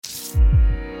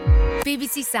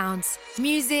BBC Sounds.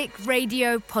 Music,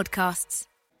 radio, podcasts.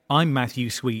 I'm Matthew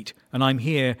Sweet, and I'm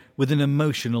here with an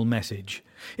emotional message.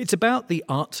 It's about the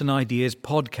Arts and Ideas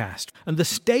podcast and the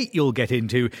state you'll get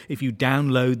into if you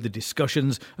download the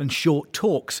discussions and short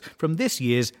talks from this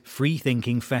year's Free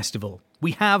Thinking Festival.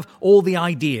 We have all the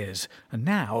ideas, and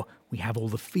now we have all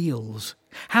the feels.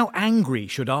 How angry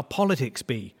should our politics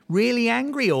be? Really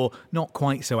angry or not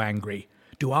quite so angry?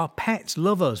 Do our pets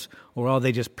love us, or are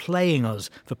they just playing us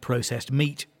for processed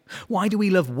meat? Why do we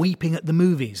love weeping at the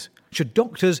movies? Should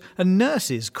doctors and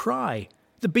nurses cry?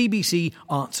 The BBC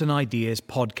Arts and Ideas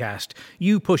podcast.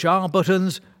 You push our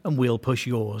buttons and we'll push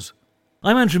yours.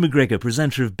 I'm Andrew McGregor,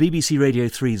 presenter of BBC Radio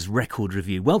 3's Record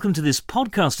Review. Welcome to this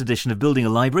podcast edition of Building a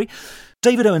Library.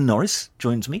 David Owen Norris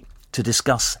joins me to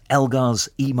discuss Elgar's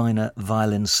E minor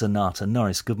Violin Sonata.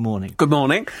 Norris, good morning. Good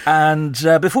morning. And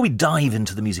before we dive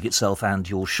into the music itself and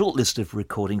your short list of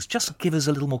recordings, just give us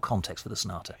a little more context for the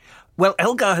sonata. Well,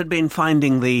 Elgar had been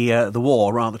finding the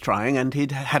war rather trying, and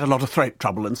he'd had a lot of throat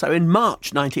trouble. And so in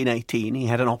March 1918, he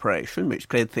had an operation which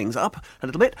cleared things up a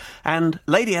little bit. And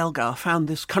Lady Elgar found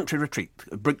this country retreat,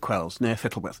 Brickwells, near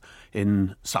Fittleworth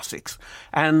in Sussex.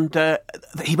 And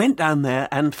he went down there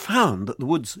and found that the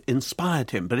woods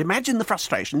inspired him. But imagine the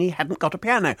frustration, he hadn't got a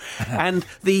piano. And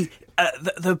the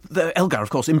Elgar, of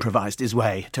course, improvised his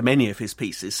way to many of his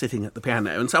pieces sitting at the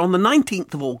piano. And so on the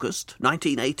 19th of August,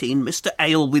 1918, Mr.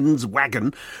 Aylwin's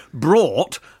wagon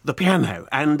brought the piano,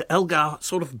 and Elgar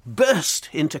sort of burst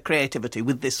into creativity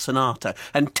with this sonata.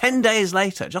 And 10 days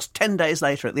later, just 10 days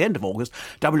later, at the end of August,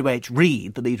 W.H.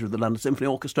 Reid, the leader of the London Symphony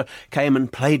Orchestra, came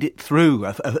and played it through,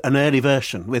 an early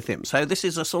version with him. So this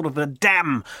is a sort of a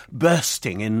dam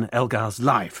bursting in Elgar's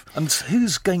life. And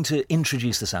who's going to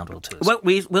introduce the sound world to us? Well,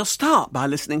 we'll start by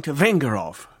listening to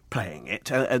Vengerov playing it,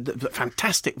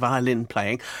 fantastic violin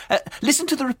playing. Listen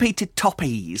to the repeated top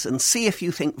E's and see if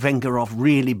you think Vengerov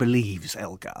really believes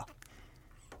Elgar.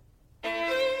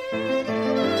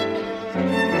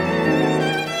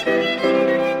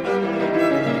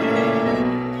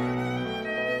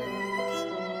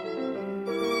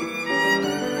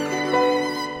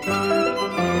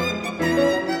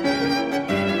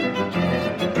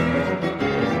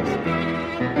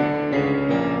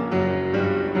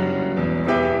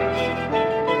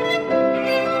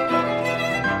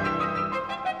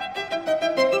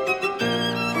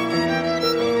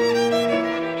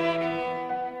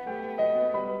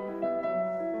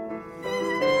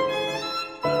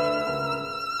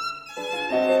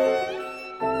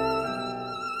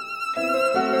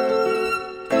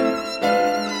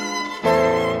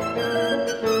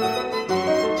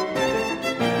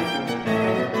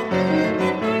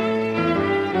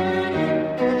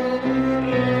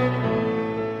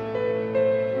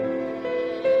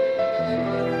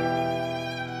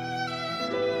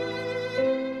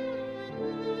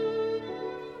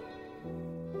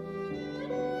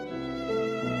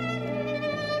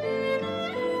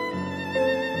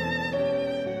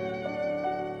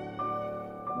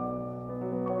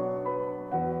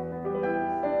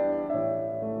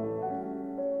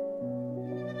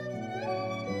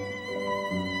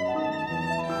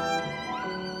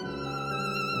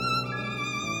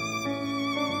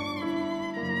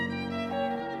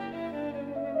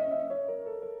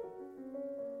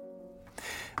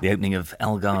 The opening of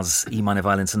Elgar's E minor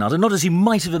Violin Sonata, not as you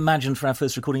might have imagined for our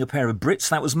first recording, a pair of Brits.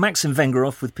 That was Maxim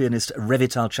Vengerov with pianist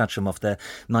Revital Chachimov, their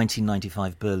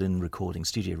 1995 Berlin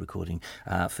studio recording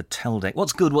for Teldec.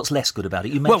 What's good, what's less good about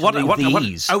it? You mentioned the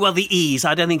ease. The ease.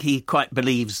 I don't think he quite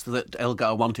believes that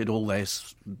Elgar wanted all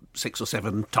those 6 or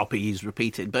 7 top E's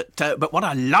repeated. But what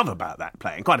I love about that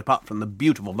playing, quite apart from the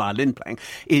beautiful violin playing,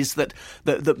 is that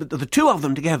the two of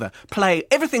them together play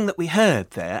everything that we heard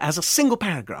there as a single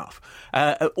paragraph.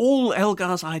 All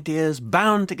Elgar's ideas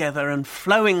bound together and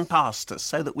flowing past us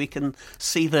so that we can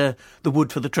see the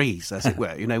wood for the trees, as it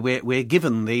were. You know, we're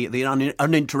given the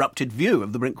uninterrupted view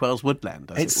of the Brickwells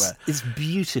woodland, as it were. It's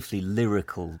beautifully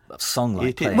lyrical,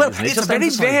 song-like playing, well, isn't it?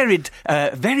 It's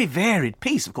a very varied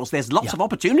piece. Of course, there's lots of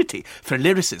opportunity for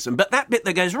lyricism, but that bit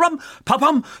that goes rum,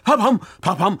 pum, pum,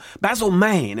 pum. Basil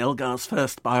Mayne, Elgar's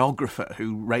first biographer,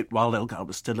 who wrote while Elgar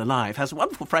was still alive, has a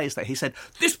wonderful phrase there. He said,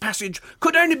 "This passage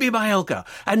could only be by Elgar."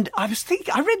 And I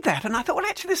read that and I thought, well,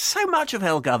 actually, there's so much of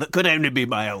Elgar that could only be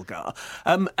by Elgar.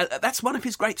 That's one of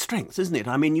his great strengths, isn't it?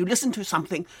 I mean, you listen to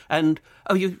something and,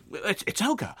 it's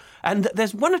Elgar. And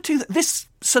there's one or two, this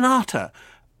sonata,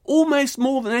 almost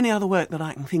more than any other work that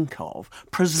I can think of,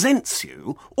 presents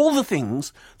you all the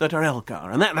things that are Elgar.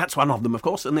 And that's one of them, of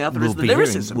course, and the other is the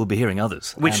lyricism. We'll be hearing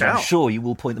others. We shall. I'm sure you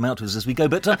will point them out to us as we go.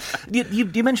 But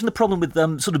you mentioned the problem with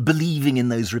sort of believing in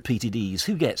those repeated E's.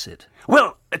 Who gets it?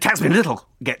 Well, Tasmin Little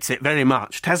gets it very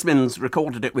much. Tasmin's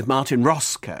recorded it with Martin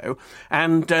Roscoe,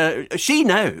 and she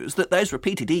knows that those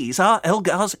repeated E's are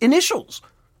Elgar's initials.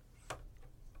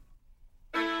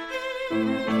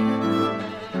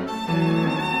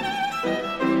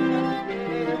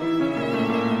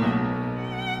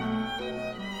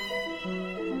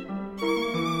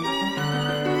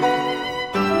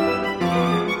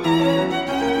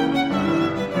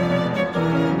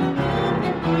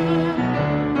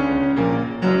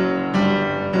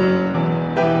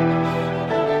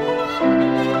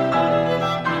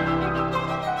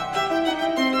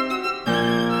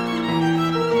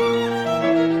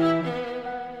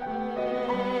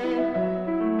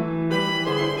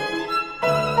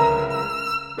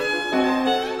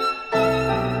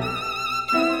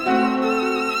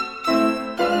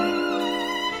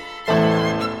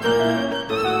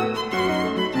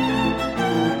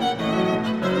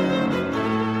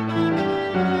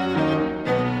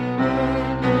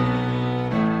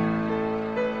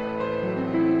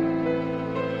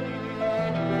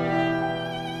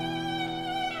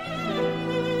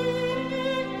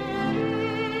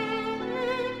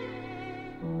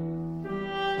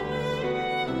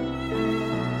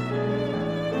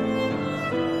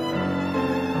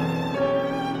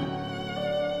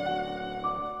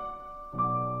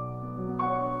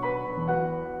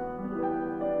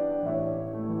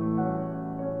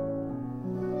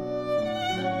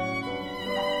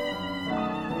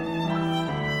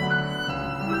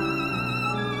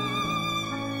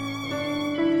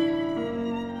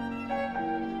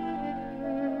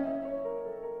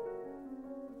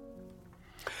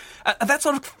 That's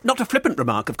not a flippant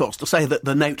remark, of course, to say that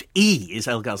the note E is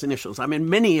Elgar's initials. I mean,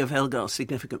 many of Elgar's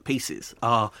significant pieces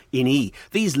are in E.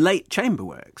 These late chamber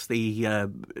works, the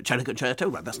Cello Concerto,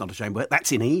 well, that's not a chamber work,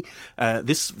 that's in E.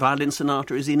 This Violin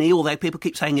Sonata is in E, although people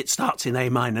keep saying it starts in A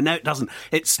minor. No, it doesn't.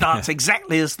 It starts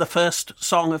exactly as the first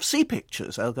song of Sea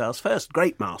Pictures, Elgar's first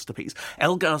great masterpiece.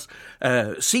 Elgar's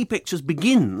Sea Pictures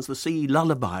begins, the Sea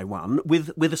Lullaby one,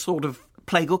 with a sort of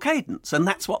plagal cadence, and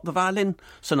that's what the Violin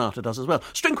Sonata does as well.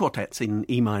 String quartets in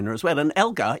E minor as well, and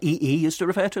Elgar, E used to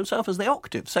refer to himself as the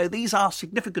octave, so these are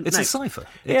significant notes. It's a cipher.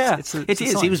 It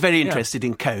is. He was very interested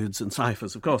in codes and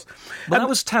ciphers, of course. Well, that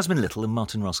was Tasmin Little and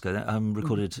Martin Roscoe,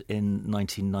 recorded in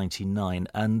 1999,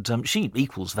 and she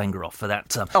equals Vengerov for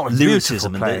that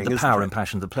lyricism and the power and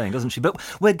passion of the playing, doesn't she? But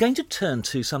we're going to turn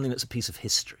to something that's a piece of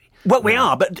history. Well, we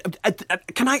are, but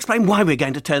can I explain why we're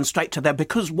going to turn straight to there?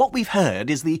 Because what we've heard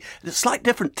is the slight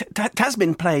different...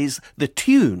 Tasmin plays the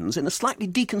tunes in a slightly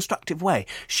deconstructive way.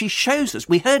 She shows us...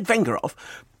 We heard Vengerov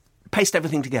paste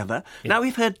everything together. Yeah. Now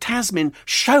we've heard Tasmin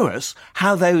show us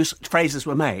how those phrases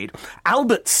were made.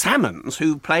 Albert Sammons,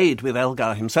 who played with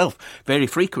Elgar himself very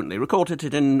frequently, recorded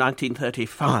it in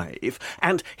 1935,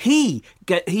 and he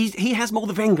has more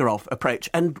the Vengerov approach,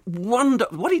 and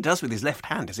what he does with his left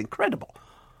hand is incredible.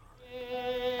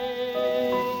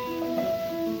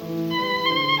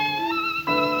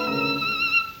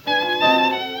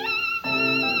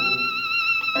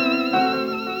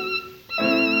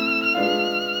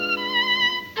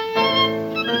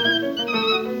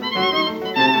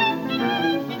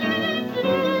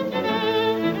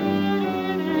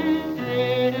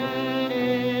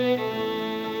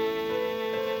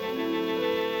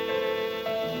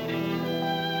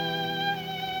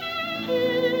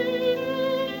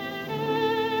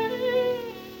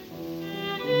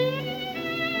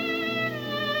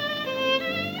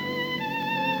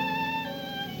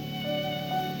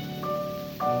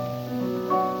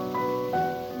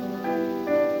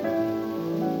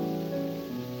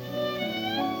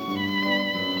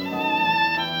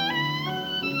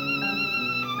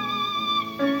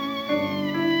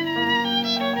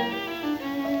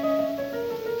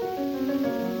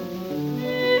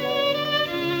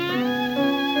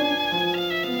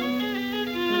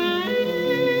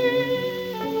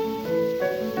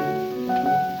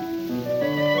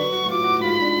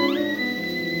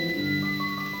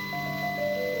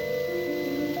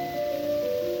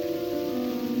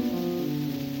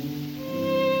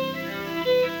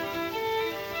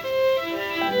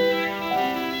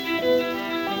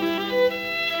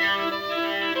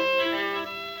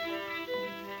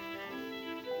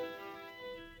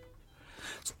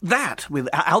 That, with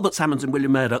Albert Sammons and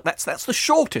William Murdoch, that's the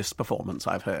shortest performance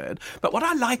I've heard. But what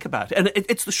I like about it, and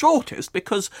it's the shortest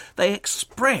because they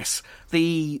express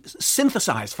the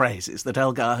synthesised phrases that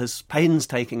Elgar has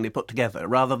painstakingly put together,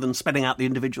 rather than spelling out the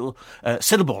individual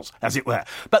syllables, as it were.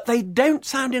 But they don't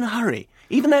sound in a hurry.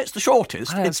 Even though it's the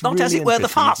shortest, it's not, really, as it were, the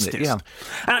fastest.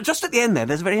 Just at the end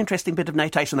there's a very interesting bit of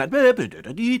notation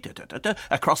that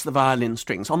across the violin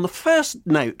strings. On the first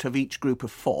note of each group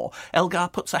of four, Elgar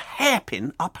puts a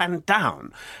hairpin up and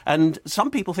down. And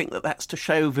some people think that that's to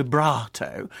show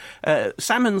vibrato.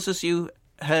 Salmons, as you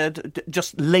heard,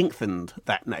 just lengthened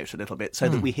that note a little bit so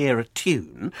that we hear a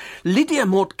tune. Lydia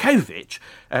Mordkovich,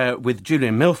 with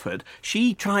Julian Milford,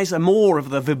 she tries a more of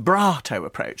the vibrato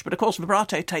approach, but of course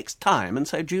vibrato takes time, and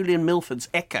so Julian Milford's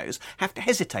echoes have to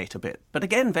hesitate a bit. But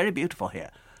again, very beautiful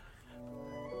here.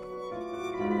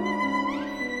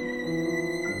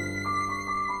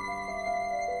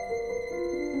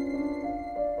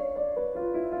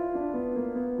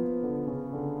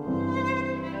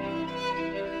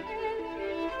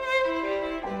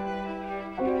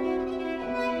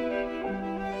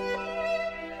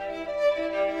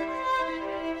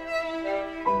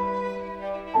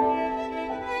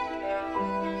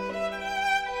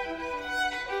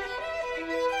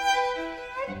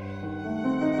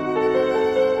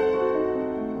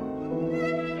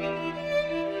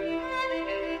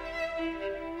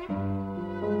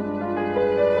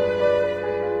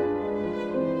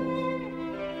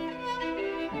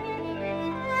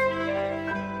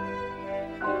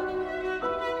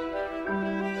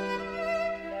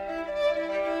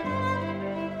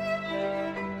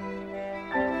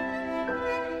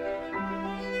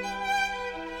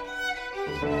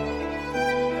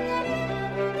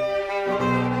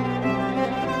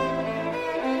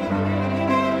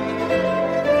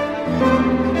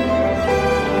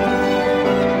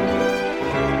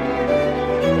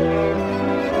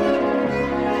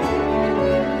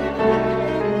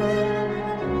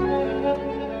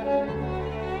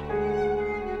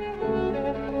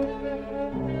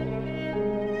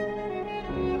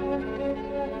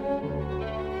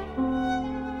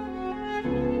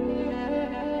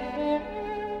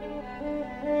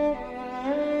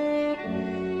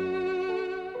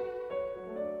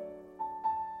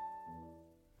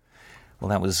 Well,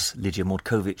 that was Lydia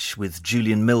Mordkovich with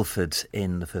Julian Milford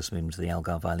in the first movement of the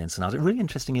Elgar Violin Sonata. Really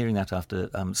interesting hearing that after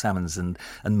Salmons and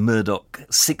Murdoch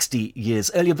 60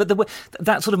 years earlier. But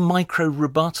that sort of micro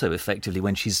rubato, effectively,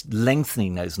 when she's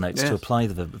lengthening those notes to apply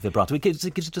the vibrato, it gives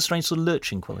it a strange sort of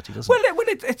lurching quality, doesn't it? Well,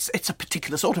 it's a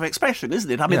particular sort of expression,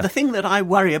 isn't it? I mean, the thing that I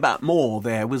worry about more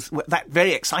there was that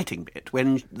very exciting bit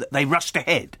when they rushed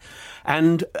ahead.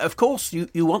 And, of course,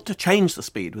 you want to change the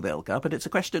speed with Elgar, but it's a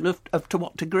question of to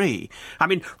what degree. I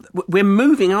mean, we're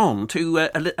moving on to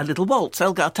a little waltz.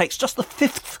 Elgar takes just the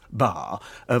fifth bar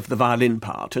of the violin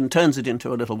part and turns it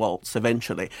into a little waltz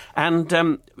eventually.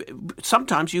 And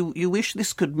sometimes you wish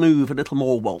this could move a little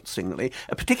more waltzingly,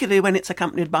 particularly when it's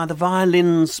accompanied by the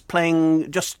violins playing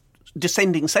just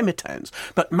descending semitones.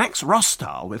 But Max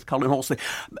Rostal with Colin Horsley,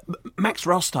 Max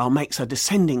Rostal makes a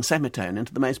descending semitone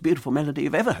into the most beautiful melody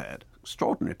you've ever heard.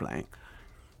 Extraordinary playing.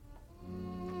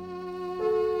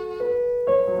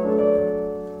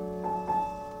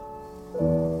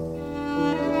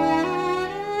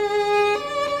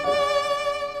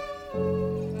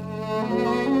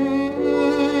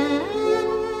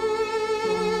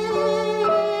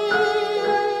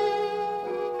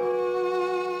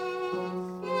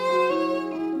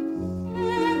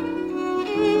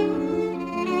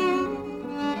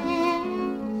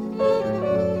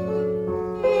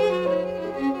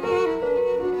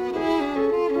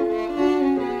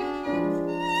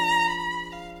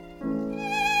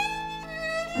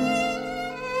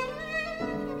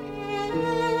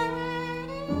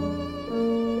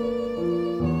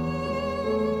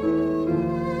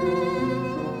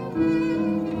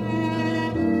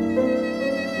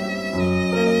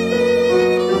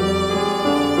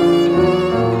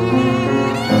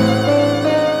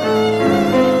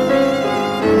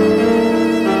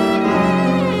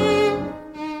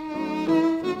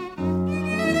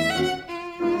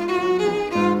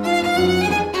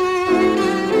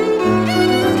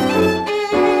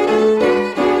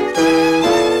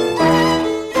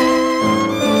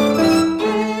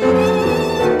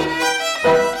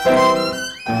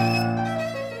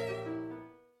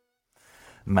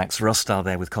 Max Rostal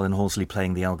there with Colin Horsley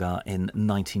playing the Elgar in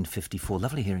 1954.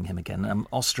 Lovely hearing him again.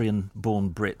 Austrian-born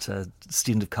Brit,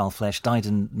 student of Carl Flesch, died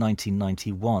in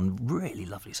 1991. Really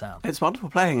lovely sound. It's wonderful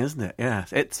playing, isn't it?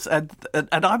 Yes. It's and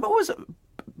I'm always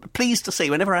pleased to see,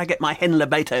 whenever I get my Händler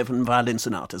Beethoven violin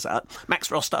sonatas out,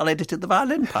 Max Rostal edited the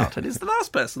violin part, and is the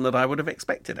last person that I would have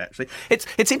expected, actually. It's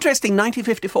interesting,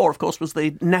 1954, of course, was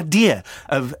the nadir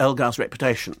of Elgar's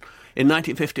reputation. In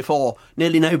 1954,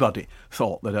 nearly nobody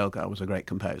thought that Elgar was a great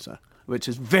composer, which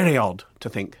is very odd to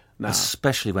think now.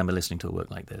 Especially when we're listening to a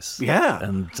work like this. Yeah.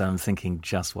 And thinking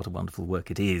just what a wonderful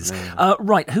work it is. Yeah.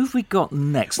 Right, who have we got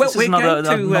next? Well, this is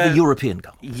another European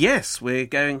couple. Yes, we're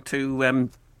going to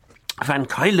Van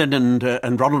Kuylen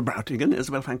and Ronald Brautigam,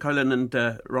 Isabel Van Kuylen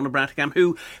and Ronald Brautigam,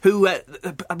 who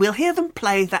we'll hear them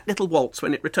play that little waltz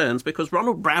when it returns, because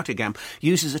Ronald Brautigam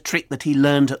uses a trick that he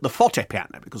learned at the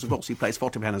fortepiano, because of course he plays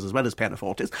fortepianos as well as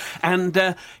pianofortes,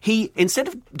 and he, instead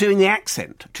of doing the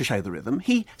accent to show the rhythm,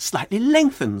 he slightly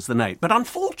lengthens the note, but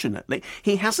unfortunately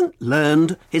he hasn't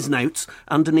learned his notes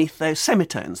underneath those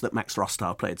semitones that Max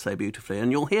Rostal played so beautifully,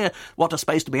 and you'll hear what are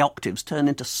supposed to be octaves turn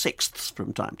into sixths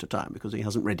from time to time because he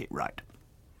hasn't read it right.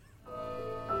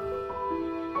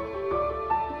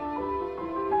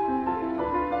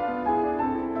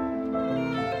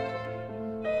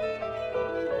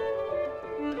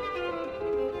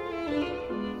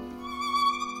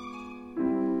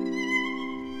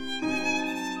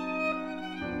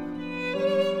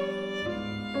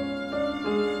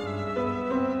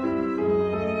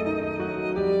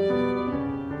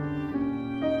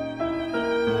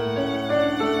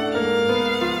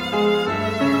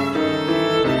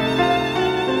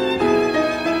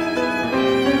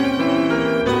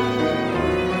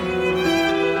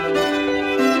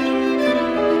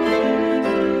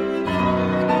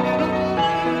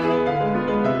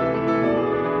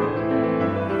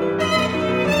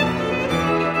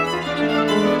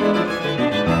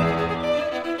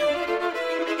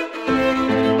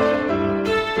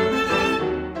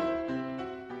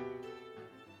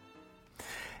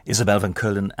 Isabel Van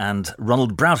Kuylen and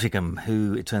Ronald Brautigam,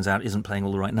 who it turns out isn't playing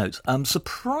all the right notes. I'm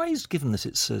surprised, given that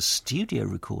it's a studio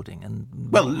recording. And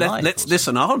well, let's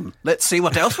listen on. Let's see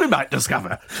what else we might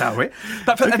discover, shall we?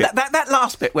 But for that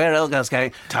last bit where Elgar's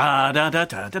going ta da da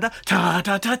da da da ta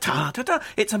da da ta da da,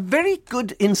 it's a very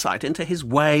good insight into his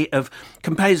way of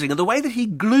composing and the way that he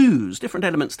glues different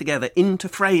elements together into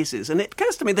phrases. And it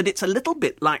occurs to me that it's a little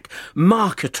bit like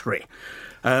marquetry,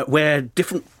 where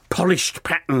different polished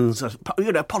patterns,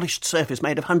 polished surface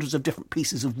made of hundreds of different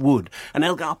pieces of wood. And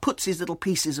Elgar puts his little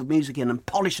pieces of music in and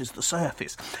polishes the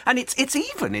surface. And it's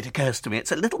even, it occurs to me,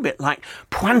 it's a little bit like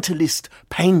pointillist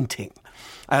painting.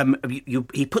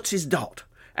 He puts his dot,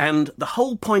 and the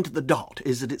whole point of the dot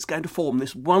is that it's going to form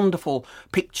this wonderful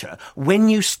picture when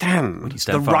you stand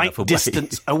the right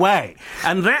distance away.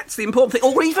 And that's the important thing.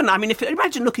 Or even, if you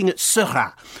imagine looking at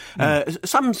Seurat,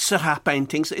 some Seurat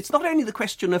paintings, it's not only the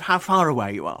question of how far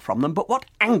away you are from them, but what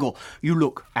angle you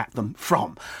look at them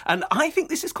from. And I think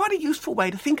this is quite a useful way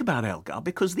to think about Elgar,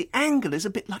 because the angle is a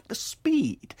bit like the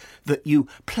speed that you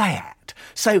play at.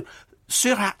 So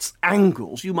Seurat's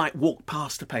angles, you might walk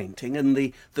past a painting and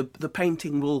the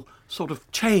painting will sort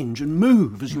of change and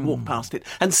move as you walk past it.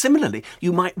 And similarly,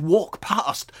 you might walk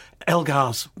past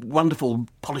Elgar's wonderful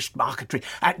polished marquetry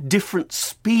at different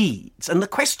speeds. And the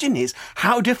question is,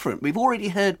 how different? We've already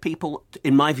heard people,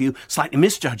 in my view, slightly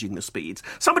misjudging the speeds.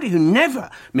 Somebody who never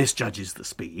misjudges the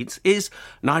speeds is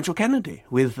Nigel Kennedy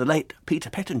with the late Peter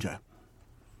Pettinger.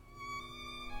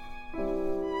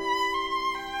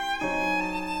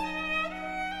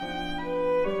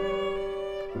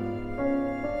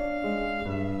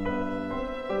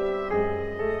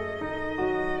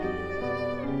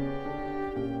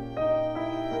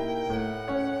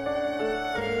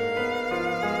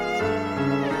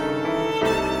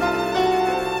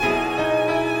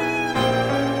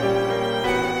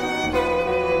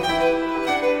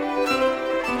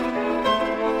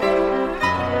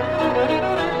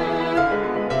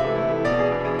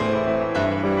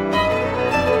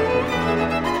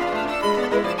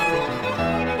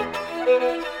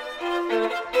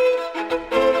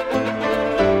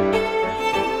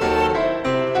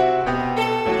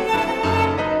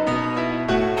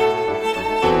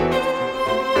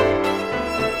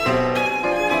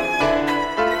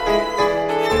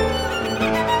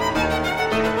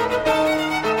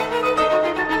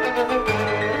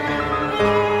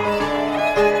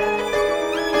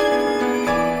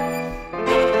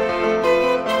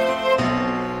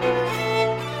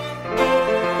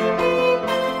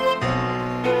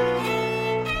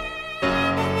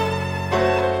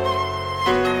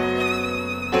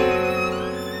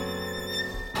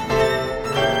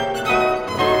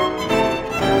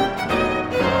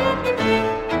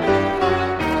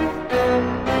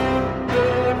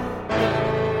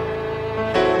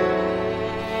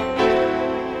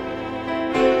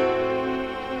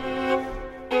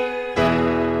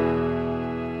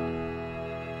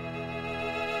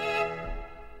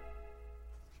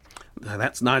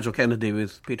 That's Nigel Kennedy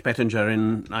with Peter Pettinger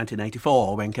in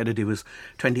 1984, when Kennedy was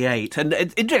 28. And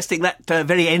it's interesting, that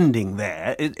very ending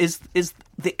there is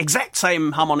the exact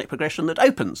same harmonic progression that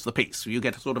opens the piece. You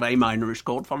get a sort of A minorish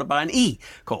chord followed by an E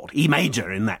chord, E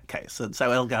major in that case. And so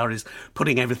Elgar is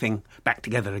putting everything back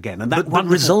together again. And that but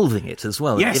resolving it as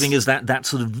well, yes. Giving us that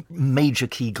sort of major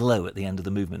key glow at the end of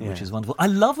the movement, which is wonderful. I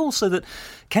love also that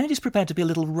Kennedy's prepared to be a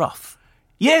little rough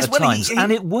at times,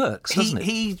 and it works, doesn't it?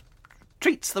 He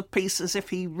treats the piece as if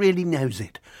he really knows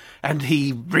it, and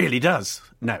he really does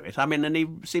know it. I mean, and he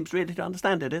seems really to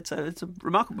understand it. It's a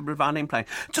remarkable violin playing.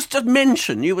 Just to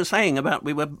mention, we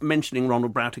were mentioning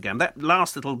Ronald Brautigam, that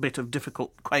last little bit of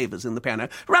difficult quavers in the piano.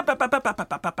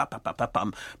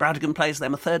 Brautigam plays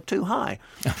them a third too high.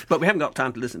 But we haven't got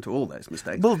time to listen to all those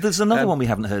mistakes. Well, there's another one we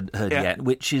haven't heard yet,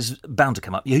 which is bound to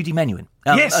come up, Yehudi Menuhin.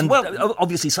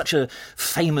 Obviously such a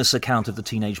famous account of the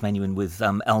Teenage Menuhin with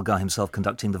Elgar himself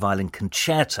conducting the violin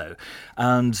concerto.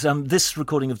 And this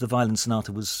recording of the Violin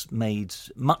Sonata was made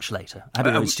much later.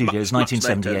 Abbey Road Studios,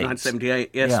 1978.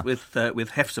 1978, yes,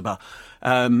 with Hephzibah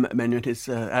Menuhin,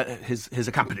 his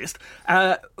accompanist.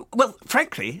 Well,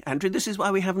 frankly, Andrew, this is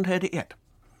why we haven't heard it yet.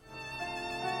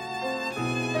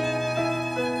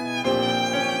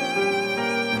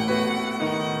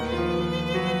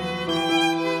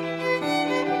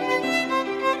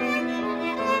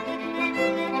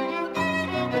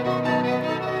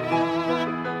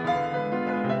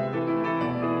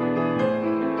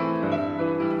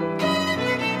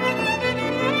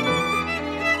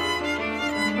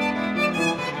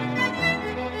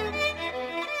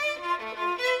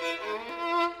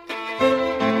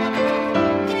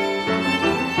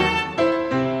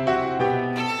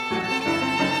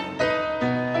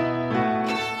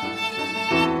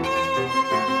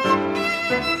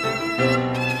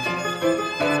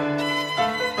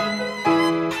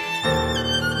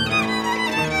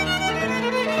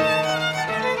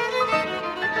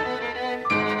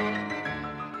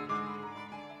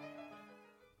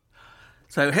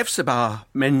 So Hephzibah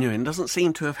Menuhin doesn't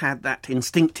seem to have had that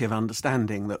instinctive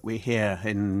understanding that we hear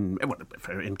in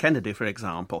Kennedy, for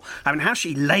example. I mean, how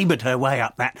she laboured her way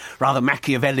up that rather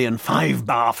Machiavellian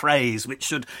 5-bar phrase, which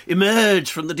should emerge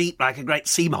from the deep like a great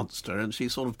sea monster, and she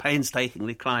sort of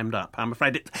painstakingly climbed up. I'm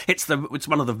afraid it's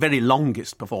one of the very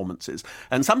longest performances,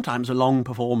 and sometimes a long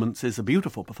performance is a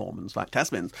beautiful performance, like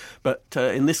Tasman's. But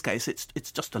in this case,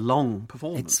 it's just a long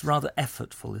performance. It's rather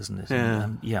effortful, isn't it?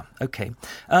 Yeah. Okay.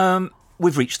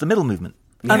 We've reached the middle movement.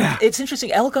 And it's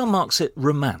interesting, Elgar marks it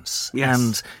romance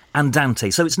and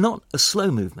andante, so it's not a slow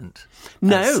movement.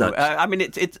 No, I mean,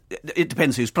 it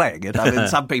depends who's playing it. I mean,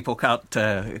 some people can't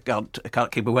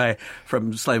keep away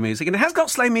from slow music, and it has got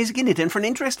slow music in it, and for an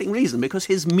interesting reason, because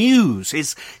his muse,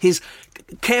 his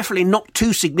carefully not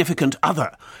too significant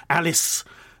other, Alice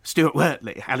Stuart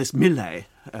Wortley, Alice Millay,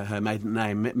 her maiden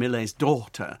name, Millay's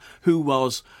daughter, who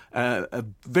was a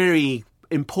very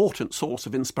important source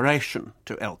of inspiration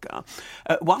to Elgar.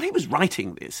 While he was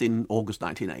writing this in August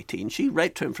 1918, she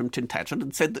wrote to him from Tintagel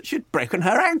and said that she'd broken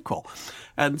her ankle.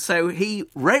 And so he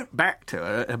wrote back to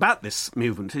her about this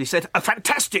movement, and he said, "A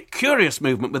fantastic, curious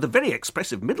movement with a very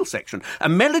expressive middle section, a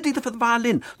melody for the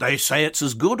violin. They say it's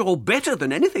as good or better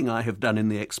than anything I have done in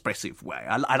the expressive way."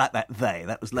 I like that they.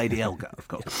 That was Lady Elgar, of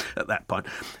course, at that point.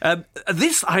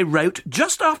 "This I wrote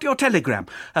just after your telegram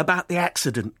about the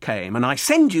accident came, and I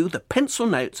send you the pencil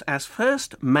notes as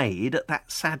first made at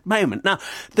that sad moment." Now,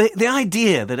 the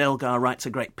idea that Elgar writes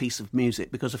a great piece of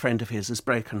music because a friend of his has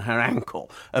broken her ankle,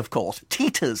 of course,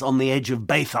 teeters on the edge of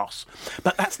bathos.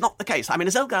 But that's not the case. I mean,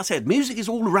 as Elgar said, music is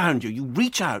all around you. You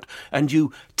reach out and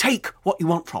you take what you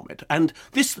want from it. And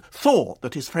this thought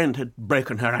that his friend had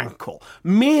broken her ankle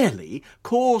merely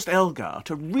caused Elgar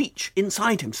to reach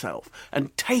inside himself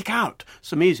and take out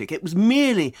some music. It was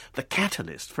merely the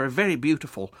catalyst for a very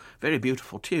beautiful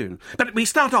tune. But we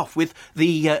start off with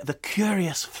the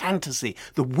curious fantasy,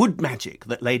 the wood magic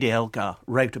that Lady Elgar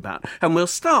wrote about. And we'll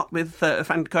start with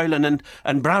Van Keulen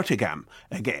and Brautigam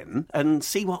again and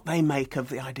see what they make of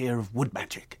the idea of wood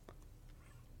magic.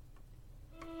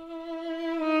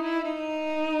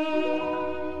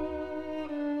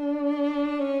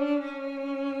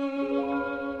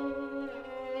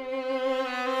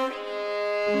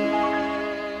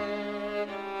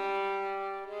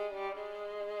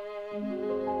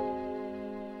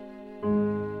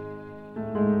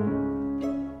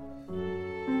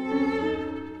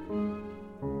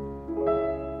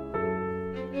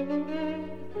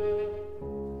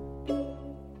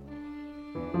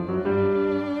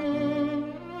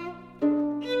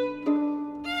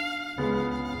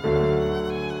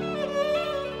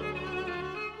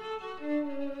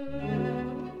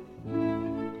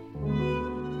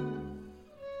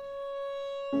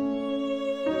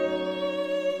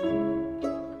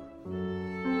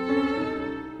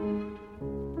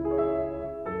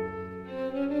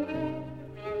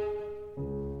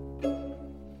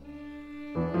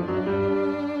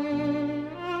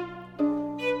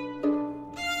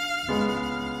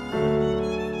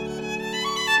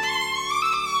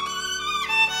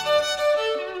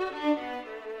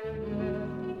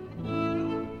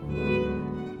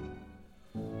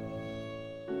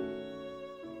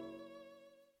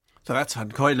 So that's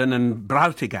Van Kuylen and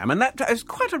Broutigam, and that is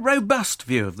quite a robust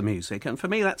view of the music, and for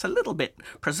me that's a little bit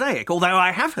prosaic, although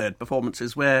I have heard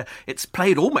performances where it's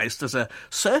played almost as a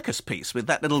circus piece, with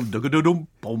that little dum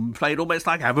played almost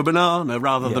like Have a Banana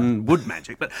rather than wood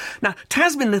magic. But now,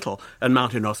 Tasmin Little and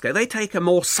Martin Roscoe, they take a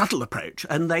more subtle approach,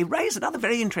 and they raise another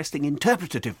very interesting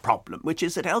interpretative problem, which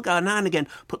is that Elgar now and again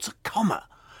puts a comma.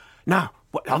 Now,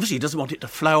 obviously he doesn't want it to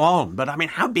flow on, but I mean,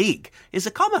 how big is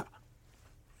a comma?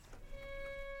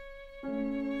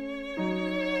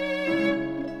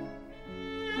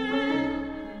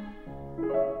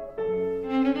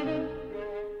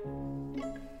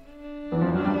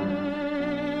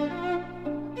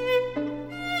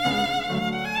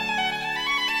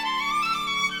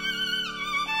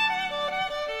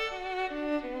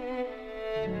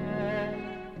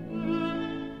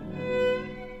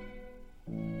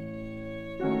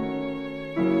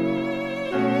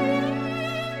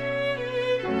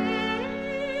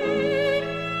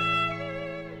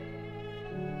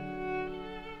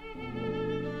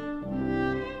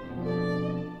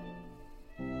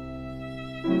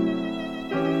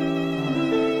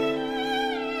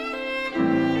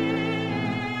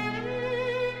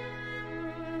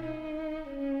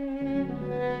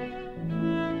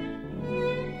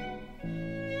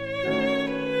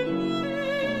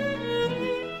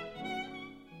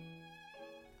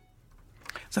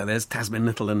 So there's Tasmin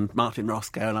Little and Martin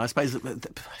Roscoe, and I suppose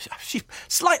that she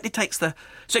slightly takes so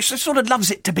she sort of loves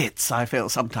it to bits, I feel,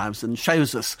 sometimes, and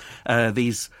shows us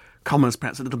these commas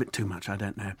perhaps a little bit too much, I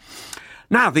don't know.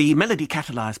 Now, the melody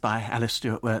catalysed by Alice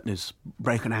Stewart-Wertner's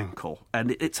Broken Ankle,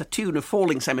 and it's a tune of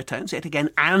falling semitones, yet again,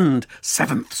 and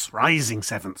sevenths, rising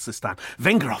sevenths this time.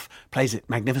 Vengerov plays it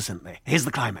magnificently. Here's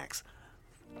the climax.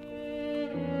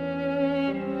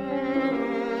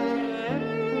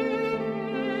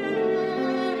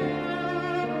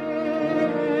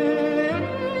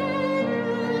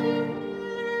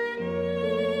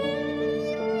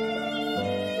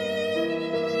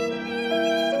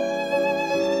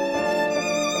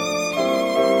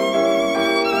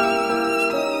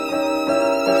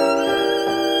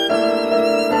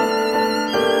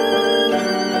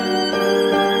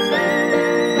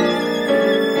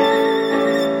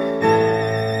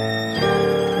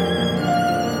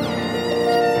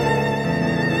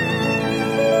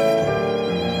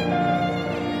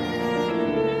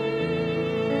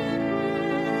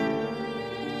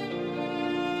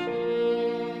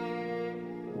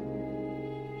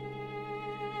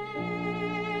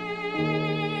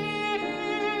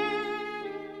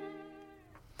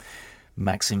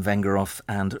 Maxim Vengerov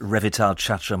and Revital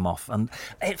Chachomov. And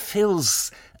it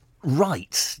feels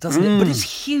right, doesn't it? But it's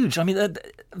huge. I mean,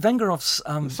 Vengerov's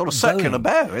sort of circular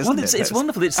bow, isn't it? It's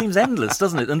wonderful. It seems endless,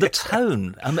 doesn't it? And the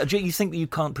tone. You think that you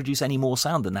can't produce any more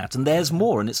sound than that, and there's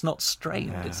more, and it's not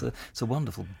strained. Yeah. It's a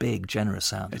wonderful, big, generous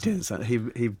sound. It is. That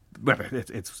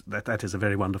is a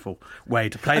very wonderful way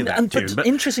to play that tune. But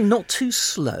interesting, not too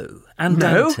slow.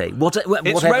 Andante. No,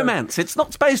 it's romance. It's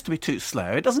not supposed to be too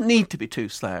slow. It doesn't need to be too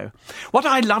slow. What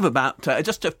I love about,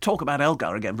 just to talk about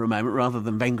Elgar again for a moment rather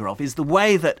than Vengerov, is the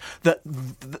way that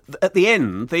at the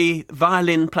end the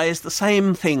violin plays the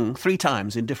same thing 3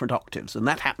 times in different octaves, and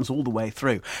that happens all the way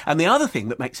through. And the other thing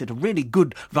that makes it a really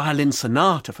good violin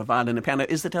sonata for violin and piano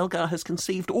is that Elgar has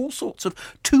conceived all sorts of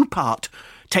 2-part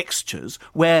textures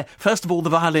where, first of all, the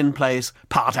violin plays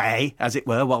part A, as it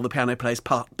were, while the piano plays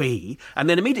part B, and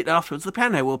then immediately afterwards the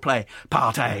piano will play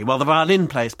part A while the violin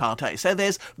plays part A. So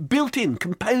there's built-in,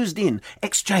 composed-in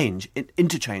exchange,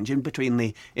 interchange in between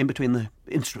the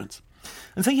instruments.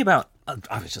 And thinking about,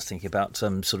 I was just thinking about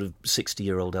sort of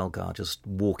 60-year-old Elgar just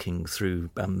walking through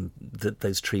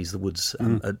those trees, the woods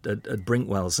at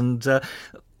Brinkwells, and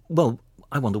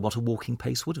I wonder what a walking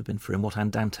pace would have been for him, what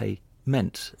Andante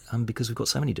meant, because we've got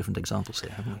so many different examples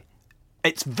here, haven't we?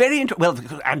 It's very interesting. Well,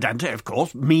 andante, of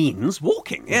course, means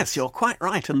walking. Yes, you're quite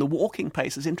right. And the walking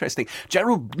pace is interesting.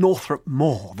 Gerald Northrop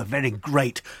Moore, the very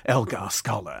great Elgar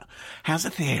scholar, has a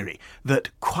theory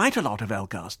that quite a lot of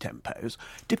Elgar's tempos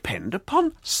depend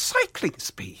upon cycling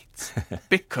speeds,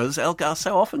 because Elgar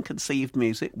so often conceived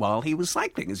music while he was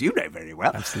cycling, as you know very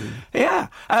well. Absolutely. Yeah.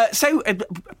 So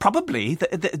probably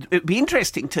it'd be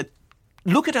interesting to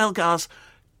look at Elgar's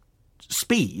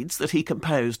speeds that he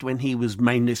composed when he was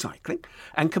mainly cycling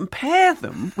and compare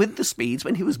them with the speeds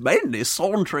when he was mainly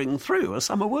sauntering through a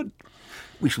summer wood.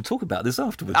 We shall talk about this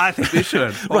afterwards. I think we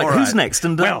should. Right, who's next?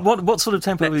 And what sort of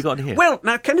tempo have we got here? Well,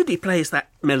 now, Kennedy plays that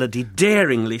melody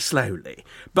daringly slowly,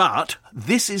 but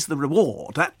this is the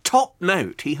reward. That top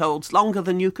note he holds longer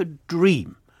than you could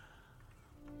dream.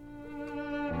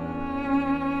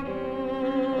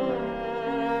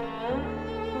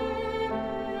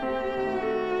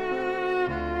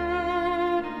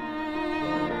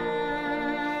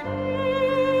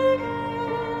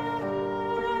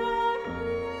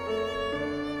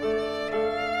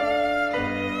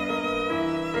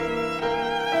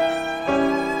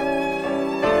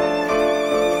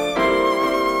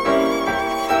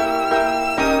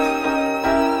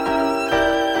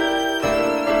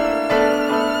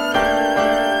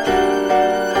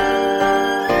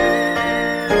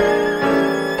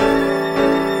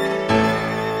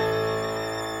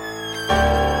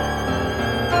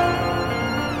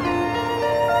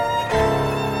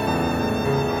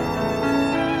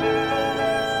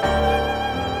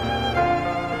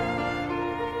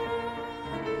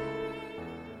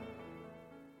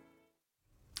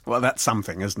 Well, that's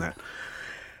something, isn't it?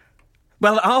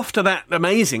 Well, after that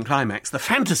amazing climax, the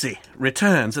fantasy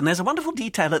returns, and there's a wonderful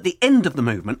detail at the end of the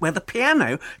movement where the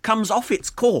piano comes off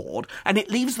its chord and it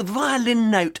leaves the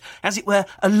violin note, as it were,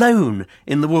 alone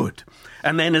in the wood.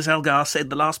 And then, as Elgar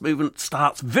said, the last movement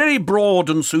starts very broad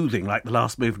and soothing, like the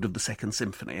last movement of the Second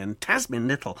Symphony, and Tasmin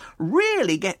Little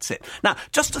really gets it. Now,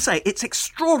 just to say, it's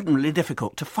extraordinarily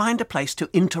difficult to find a place to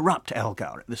interrupt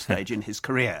Elgar at this stage in his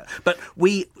career, but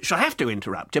we shall have to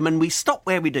interrupt him, and we stop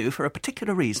where we do for a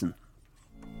particular reason.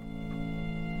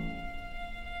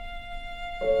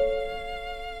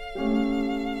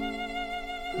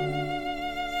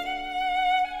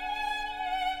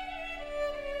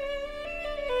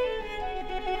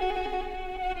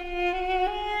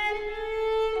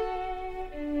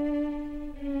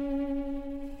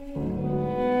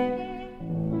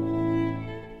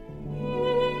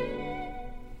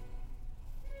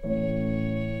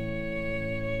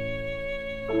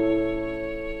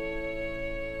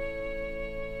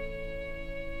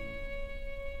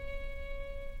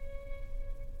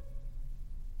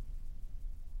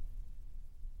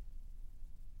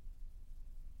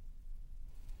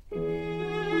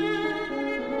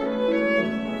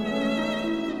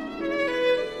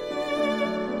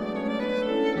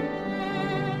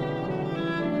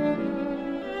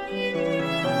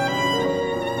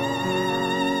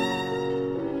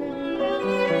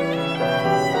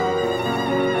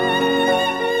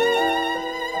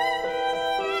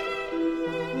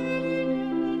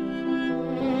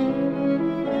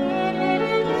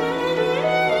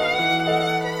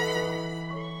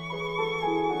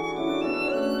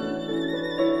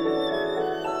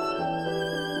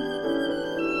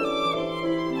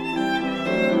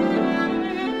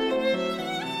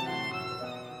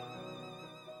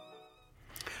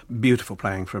 Beautiful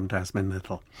playing from Tasmin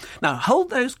Little. Now, hold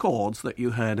those chords that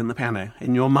you heard in the piano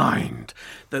in your mind,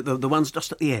 the ones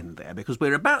just at the end there, because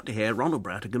we're about to hear Ronald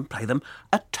Brautigan play them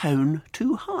a tone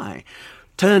too high,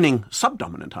 turning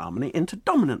subdominant harmony into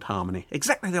dominant harmony,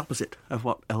 exactly the opposite of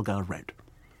what Elgar wrote.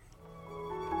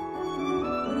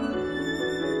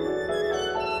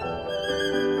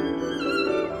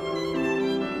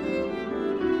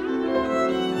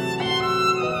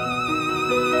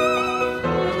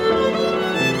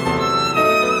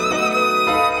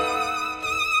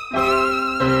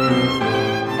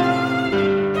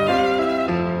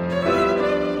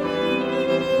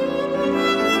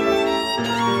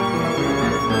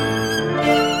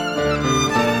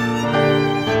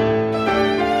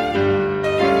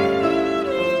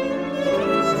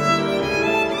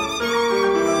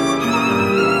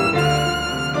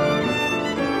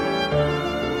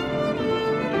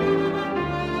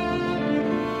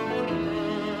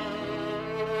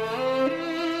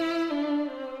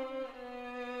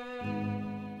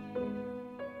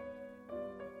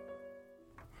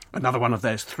 Another one of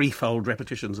those threefold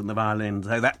repetitions in the violin,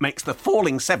 so that makes the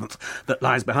falling seventh that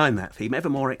lies behind that theme ever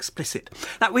more explicit.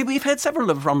 Now, we've heard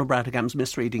several of Ronald Brautigan's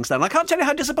misreadings now, and I can't tell you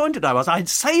how disappointed I was. I'd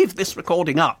saved this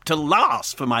recording up to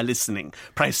last for my listening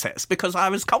process because I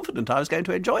was confident I was going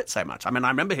to enjoy it so much. I mean, I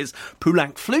remember his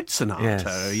Poulenc flute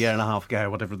sonata a year and a half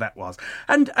ago, whatever that was.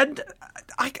 And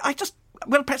I just,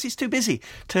 well, perhaps he's too busy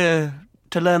to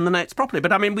learn the notes properly.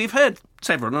 But, I mean, we've heard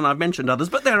several, and I've mentioned others,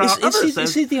 but there are others.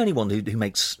 Is he the only one who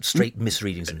makes straight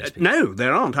misreadings in this piece? No,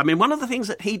 there aren't. I mean, one of the things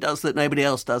that he does that nobody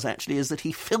else does, actually, is that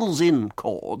he fills in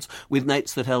chords with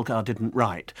notes that Elgar didn't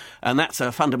write. And that's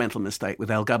a fundamental mistake with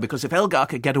Elgar, because if Elgar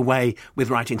could get away with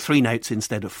writing 3 notes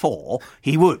instead of 4,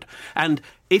 he would. And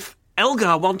if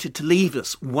Elgar wanted to leave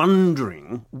us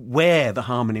wondering where the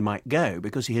harmony might go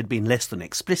because he had been less than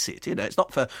explicit. You know, it's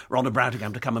not for Ronald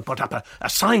Brautigan to come and put up a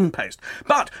signpost.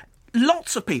 But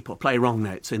lots of people play wrong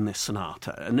notes in this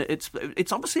sonata, and it's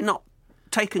obviously not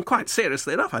taken quite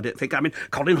seriously enough, I don't think. I mean,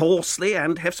 Colin Horsley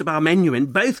and Hepzibah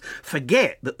Menuhin both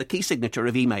forget that the key signature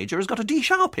of E major has got a D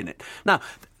sharp in it. Now,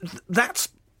 that's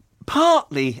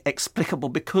partly explicable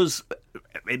because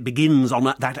it begins on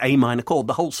that A minor chord.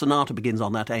 The whole sonata begins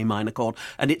on that A minor chord,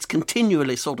 and it's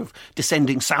continually sort of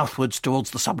descending southwards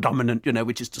towards the subdominant, you know,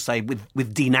 which is to say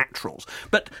with D naturals.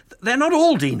 But they're not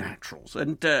all D naturals,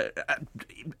 and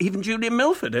even Julian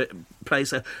Milford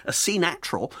plays a C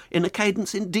natural in a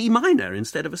cadence in D minor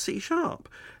instead of a C sharp.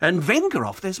 And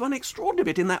Vengerov, there's one extraordinary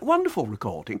bit in that wonderful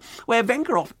recording where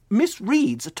Vengerov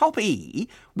misreads a top E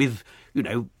with, you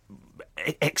know,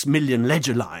 X million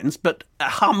ledger lines, but a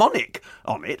harmonic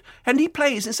on it. And he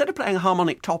plays, instead of playing a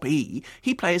harmonic top E,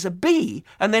 he plays a B,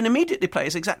 and then immediately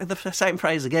plays exactly the same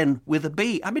phrase again with a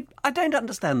B. I mean, I don't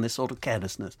understand this sort of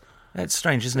carelessness. It's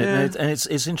strange, isn't it? Yeah. And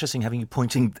it's interesting having you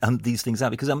pointing these things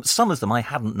out, because some of them I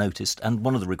hadn't noticed, and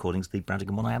one of the recordings, the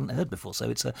Bradigan one, I hadn't heard before. So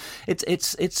it's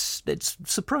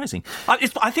surprising.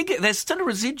 I think there's still a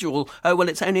residual. Oh well,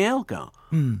 it's only Elgar.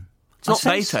 It's not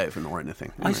Beethoven or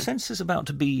anything. I sense there's about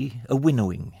to be a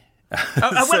winnowing.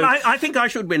 Well, I think I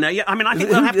should win. Yeah, I mean, I think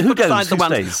we'll have to put aside the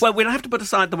ones. Stays? Well, we'll have to put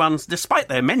aside the ones, despite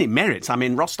their many merits. I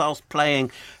mean, Rostal's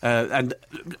playing, and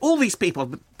all these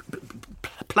people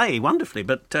play wonderfully,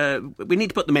 but we need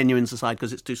to put the menuins aside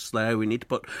because it's too slow. We need to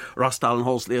put Rostal and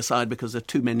Halsey aside because there are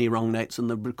too many wrong notes and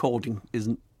the recording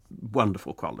isn't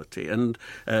wonderful quality, and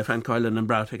Van Kuylen and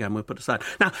Brautigan were put aside.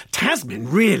 Now, Tasmin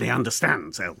really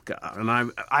understands Elgar, and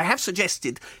I have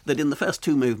suggested that in the first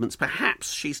two movements,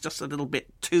 perhaps she's just a little bit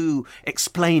too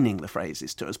explaining the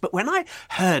phrases to us. But when I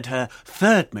heard her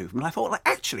third movement, I thought, well,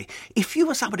 actually, if you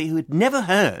were somebody who had never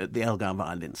heard the Elgar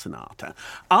Violin Sonata,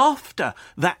 after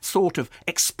that sort of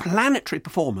explanatory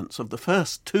performance of the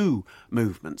first two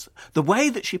movements, the way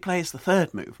that she plays the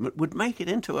third movement would make it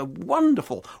into a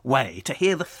wonderful way to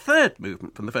hear the third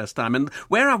movement from the first time. And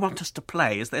where I want us to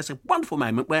play is there's a wonderful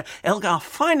moment where Elgar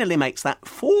finally makes that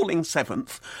falling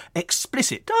seventh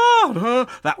explicit.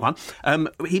 That one.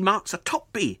 He marks a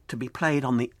top B to be played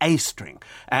on the A string,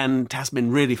 and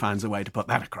Tasmin really finds a way to put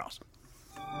that across.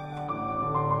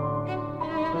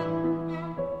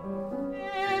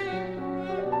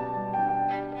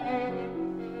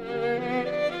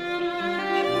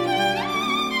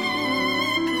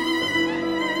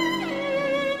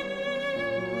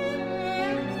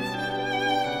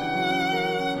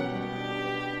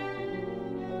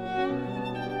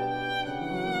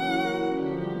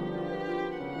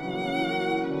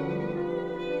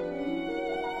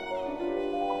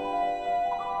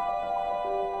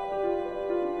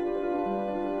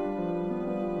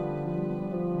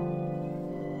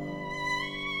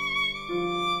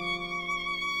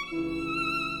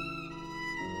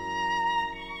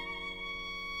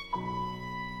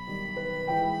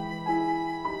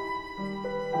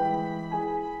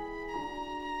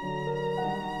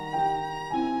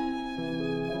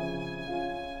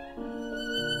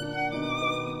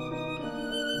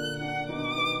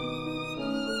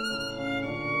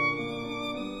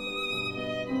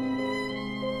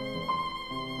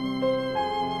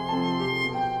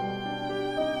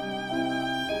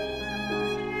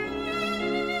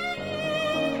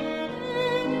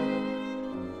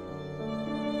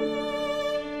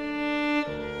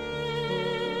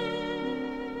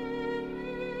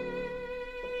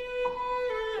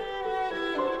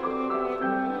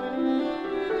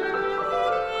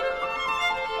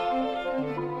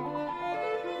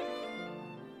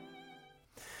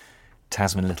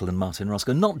 Tasmin Little and Martin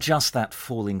Roscoe. Not just that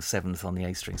falling seventh on the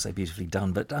A string, so beautifully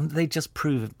done, but they just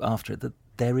prove after it that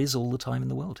there is all the time in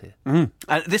the world here.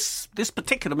 This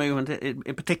particular movement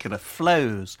in particular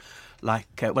flows like,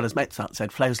 well, as Mozart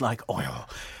said, flows like oil.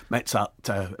 Mozart,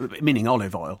 meaning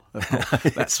olive oil, of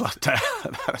course.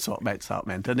 That's what Mozart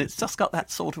meant. And it's just got that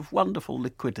sort of wonderful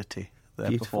liquidity.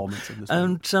 Their performance of this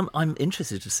and I'm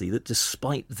interested to see that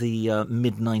despite the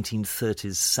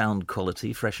mid-1930s sound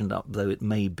quality, freshened up though it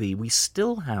may be, we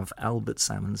still have Albert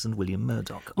Salmons and William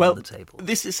Murdoch on the table.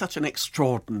 This is such an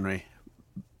extraordinary,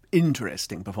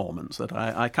 interesting performance that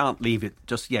I can't leave it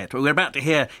just yet. We're about to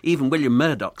hear even William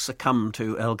Murdoch succumb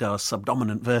to Elgar's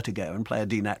subdominant vertigo and play a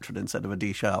D natural instead of a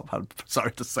D sharp. I'm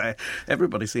sorry to say.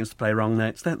 Everybody seems to play wrong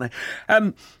notes, don't they?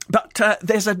 But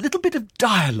there's a little bit of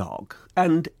dialogue,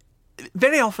 and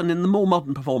very often in the more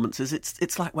modern performances,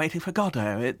 it's like Waiting for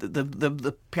Godot.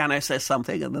 The piano says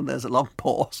something, and then there's a long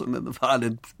pause, and then the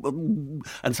violin,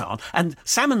 and so on. And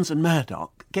Salmons and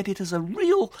Murdoch get it as a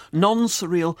real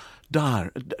non-surreal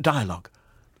dialogue.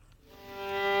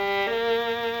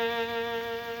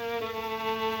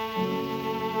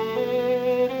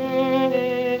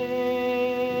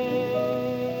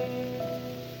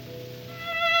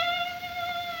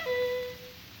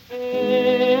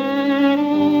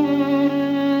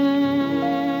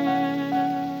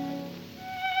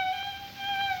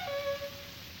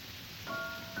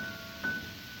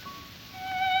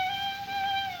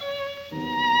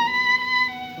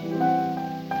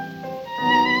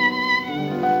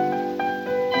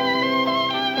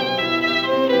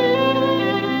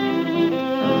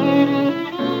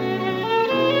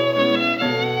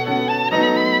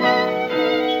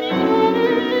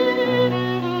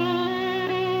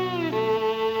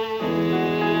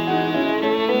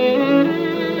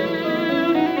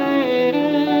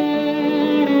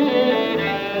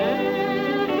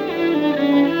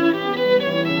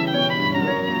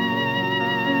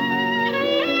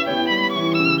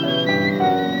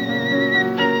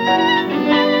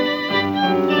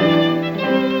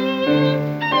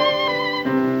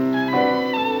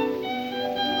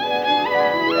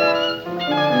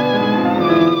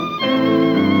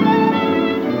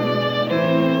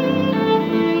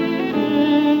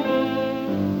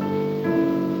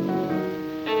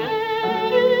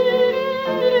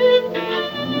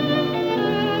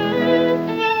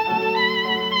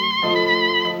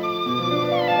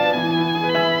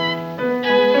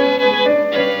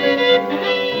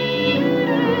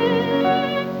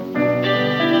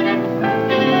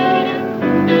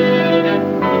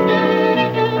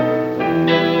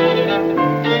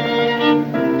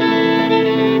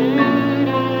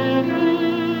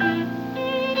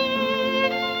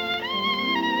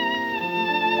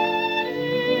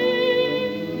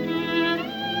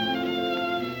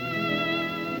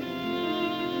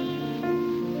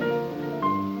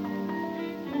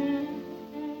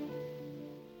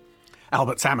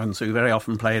 Albert Salmons, who very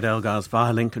often played Elgar's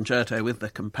violin concerto with the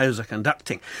composer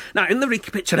conducting. Now, in the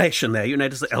recapitulation there, you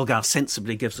notice that Elgar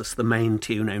sensibly gives us the main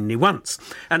tune only once,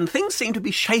 and things seem to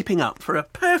be shaping up for a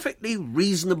perfectly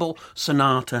reasonable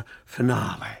sonata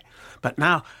finale. But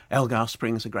now Elgar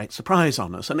springs a great surprise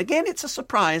on us. And again, it's a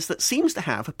surprise that seems to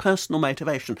have a personal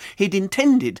motivation. He'd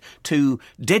intended to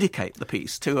dedicate the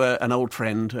piece to an old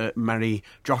friend, Marie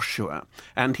Joshua.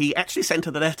 And he actually sent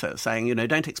her the letter saying,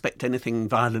 don't expect anything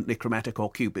violently chromatic or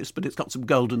cubist, but it's got some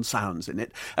golden sounds in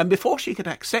it. And before she could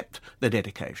accept the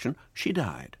dedication, she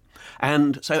died.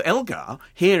 And so Elgar,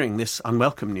 hearing this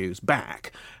unwelcome news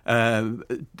back,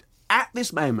 at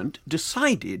this moment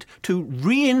decided to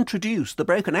reintroduce the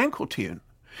Broken Ankle tune.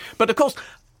 But of course,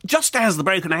 just as the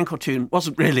Broken Ankle tune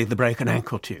wasn't really the Broken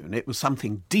Ankle tune, it was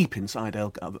something deep inside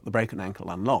Elgar that the Broken Ankle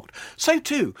unlocked. So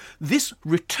too, this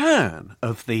return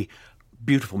of the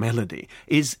beautiful melody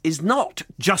is not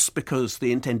just because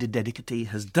the intended dedicatee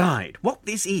has died. What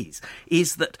this is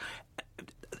that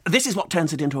this is what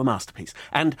turns it into a masterpiece.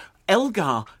 And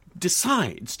Elgar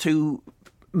decides to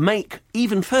make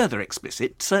even further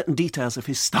explicit certain details of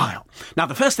his style. Now,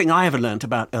 the first thing I ever learnt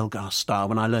about Elgar's style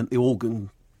when I learnt the organ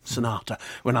sonata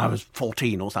when I was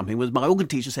 14 or something was my organ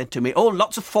teacher said to me,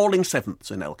 lots of falling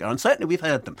sevenths in Elgar, and certainly we've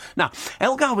heard them. Now,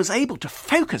 Elgar was able to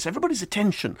focus everybody's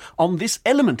attention on this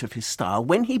element of his style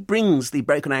when he brings the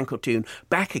Broken Ankle tune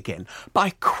back again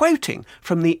by quoting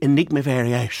from the Enigma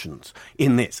variations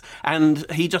in this.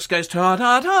 And he just goes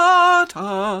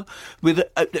ta-ta-ta-ta with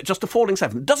just a falling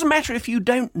seventh. It doesn't matter if you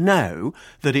don't know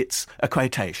that it's a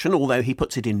quotation, although he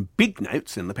puts it in big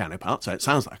notes in the piano part, so it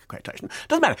sounds like a quotation.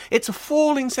 Doesn't matter. It's a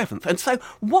falling seventh. And so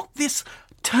what this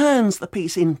turns the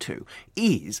piece into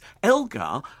is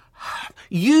Elgar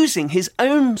using his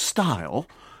own style,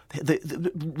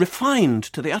 refined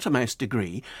to the uttermost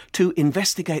degree, to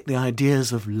investigate the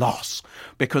ideas of loss,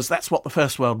 because that's what the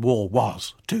First World War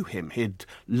was to him. He'd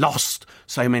lost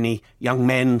so many young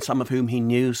men, some of whom he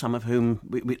knew, some of whom...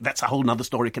 that's a whole other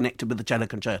story connected with the cello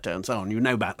concerto and so on. You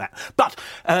know about that. But...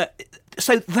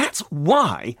 so that's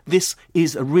why this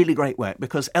is a really great work,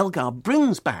 because Elgar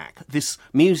brings back this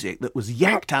music that was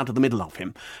yanked out of the middle of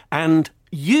him and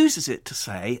uses it to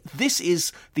say, this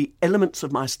is the elements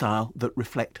of my style that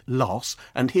reflect loss,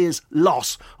 and here's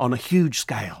loss on a huge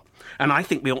scale. And I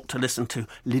think we ought to listen to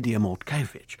Lydia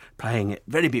Mordkovich playing it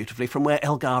very beautifully from where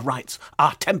Elgar writes,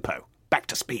 "Our tempo, back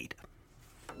to speed."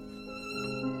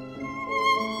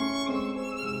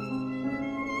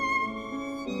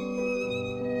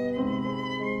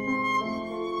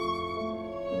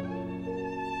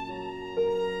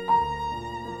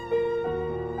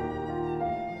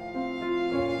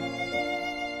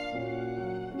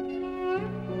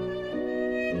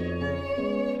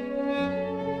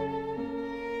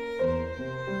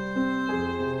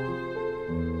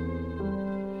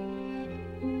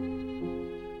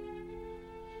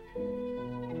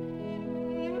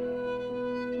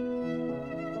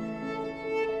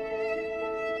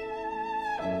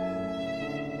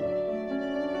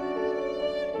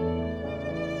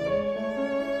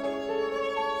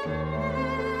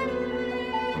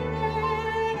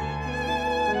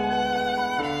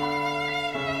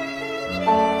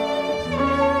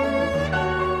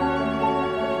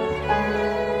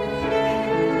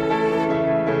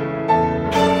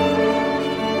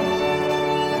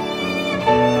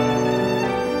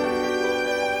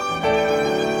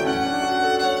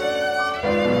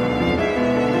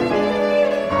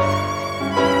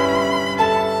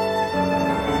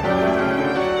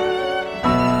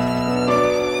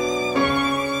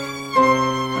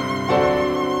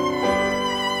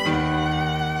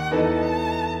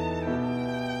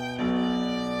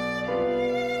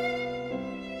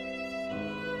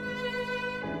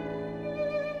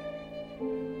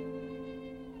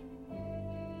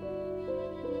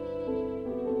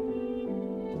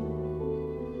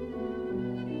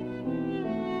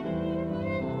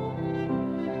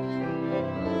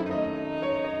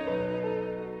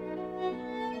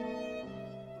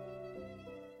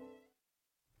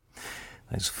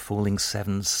 Those falling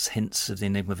sevens, hints of the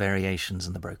Enigma variations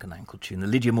and the Broken Ankle tune. The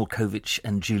Lydia Mordkovich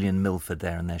and Julian Milford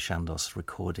there in their Chandos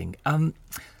recording.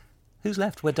 Who's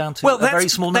left? We're down to a very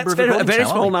small number of recordings. A very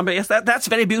small number, yes. That's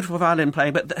very beautiful violin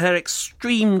playing, but her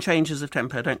extreme changes of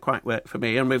tempo don't quite work for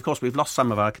me. And, of course, we've lost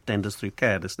some of our contenders through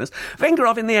carelessness.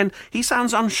 Vengerov, in the end, he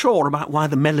sounds unsure about why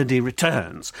the melody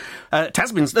returns.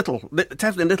 Tasmin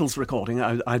Little's recording,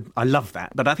 I love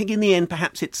that. But I think in the end,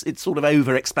 perhaps it's sort of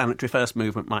over-explanatory first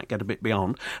movement might get a bit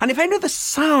beyond. And if only the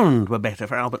sound were better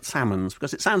for Albert Salmons,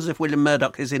 because it sounds as if William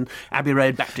Murdoch is in Abbey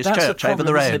Road Baptist Church over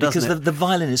the road, doesn't it? Because the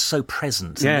violin is so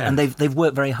present, yeah. and they've they've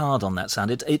worked very hard on that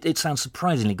sound. It sounds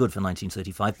surprisingly good for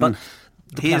 1935, but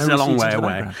he is a long way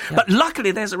away. Yeah. But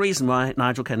luckily there's a reason why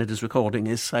Nigel Kennedy's recording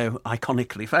is so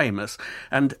iconically famous.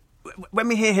 And when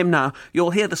we hear him now,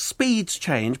 you'll hear the speeds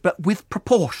change, but with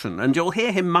proportion, and you'll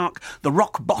hear him mark the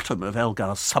rock bottom of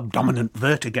Elgar's subdominant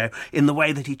vertigo in the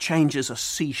way that he changes a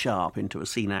C sharp into a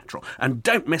C natural. And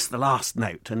don't miss the last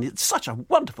note, and it's such a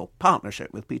wonderful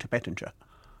partnership with Peter Pettinger.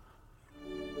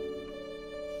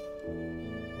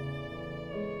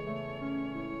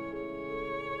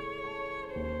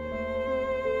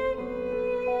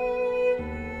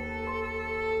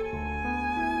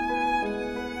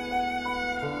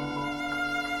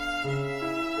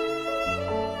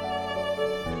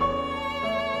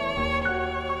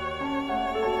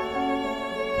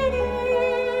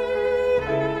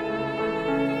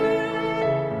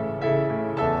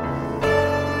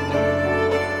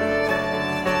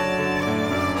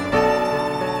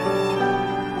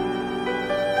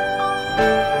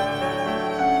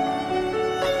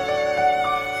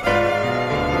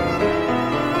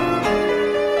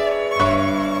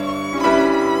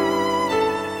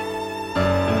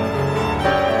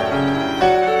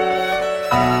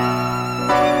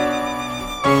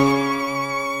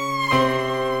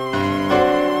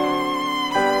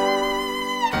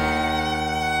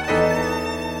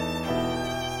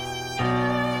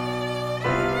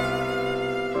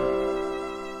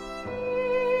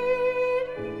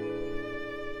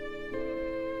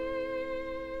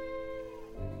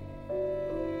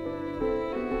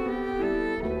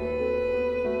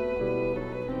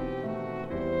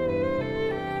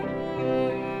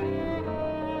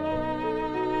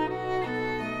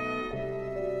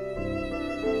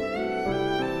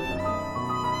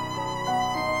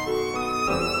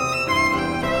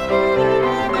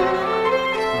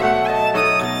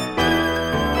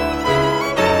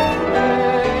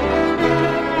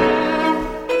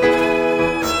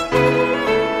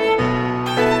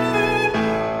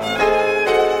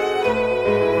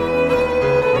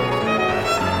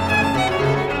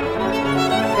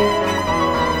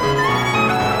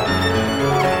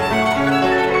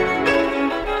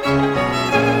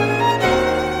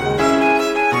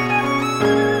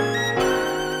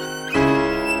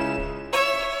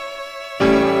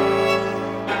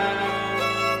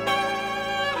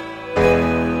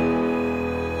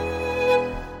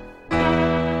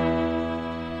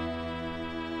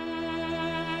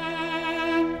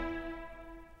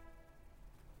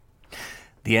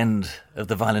 The end of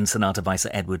the Violin Sonata by Sir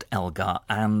Edward Elgar,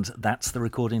 and that's the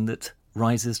recording that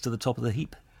rises to the top of the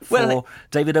heap for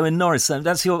David Owen Norris. So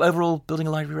that's your overall Building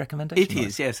a Library recommendation? It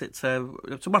is, yes. It's a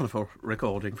wonderful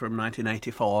recording from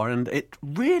 1984, and it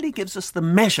really gives us the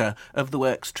measure of the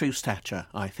work's true stature,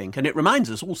 I think. And it reminds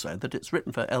us also that it's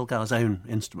written for Elgar's own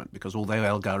instrument, because although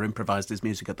Elgar improvised his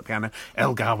music at the piano,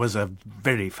 Elgar was a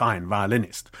very fine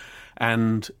violinist.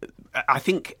 And I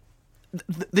think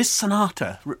this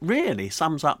sonata really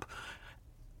sums up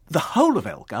the whole of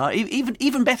Elgar,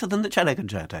 even better than the cello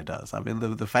concerto does. I mean,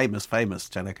 the famous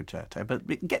cello concerto.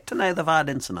 But get to know the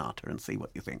Violin Sonata and see what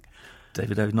you think.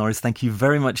 David Owen Norris, thank you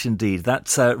very much indeed.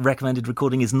 That recommended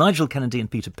recording is Nigel Kennedy and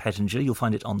Peter Pettinger. You'll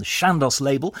find it on the Chandos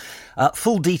label.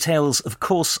 Full details, of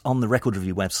course, on the Record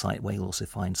Review website, where you'll also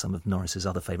find some of Norris's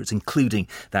other favourites, including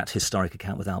that historic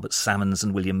account with Albert Salmons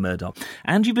and William Murdoch.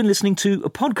 And you've been listening to a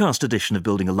podcast edition of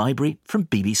Building a Library from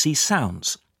BBC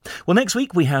Sounds. Well, next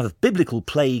week we have biblical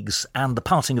plagues and the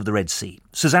parting of the Red Sea.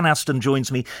 Suzanne Aston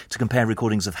joins me to compare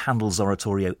recordings of Handel's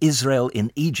oratorio Israel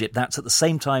in Egypt. That's at the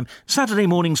same time, Saturday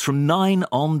mornings from 9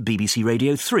 on BBC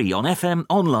Radio 3, on FM,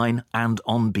 online and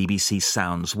on BBC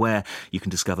Sounds, where you can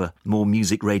discover more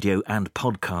music, radio and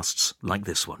podcasts like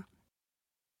this one.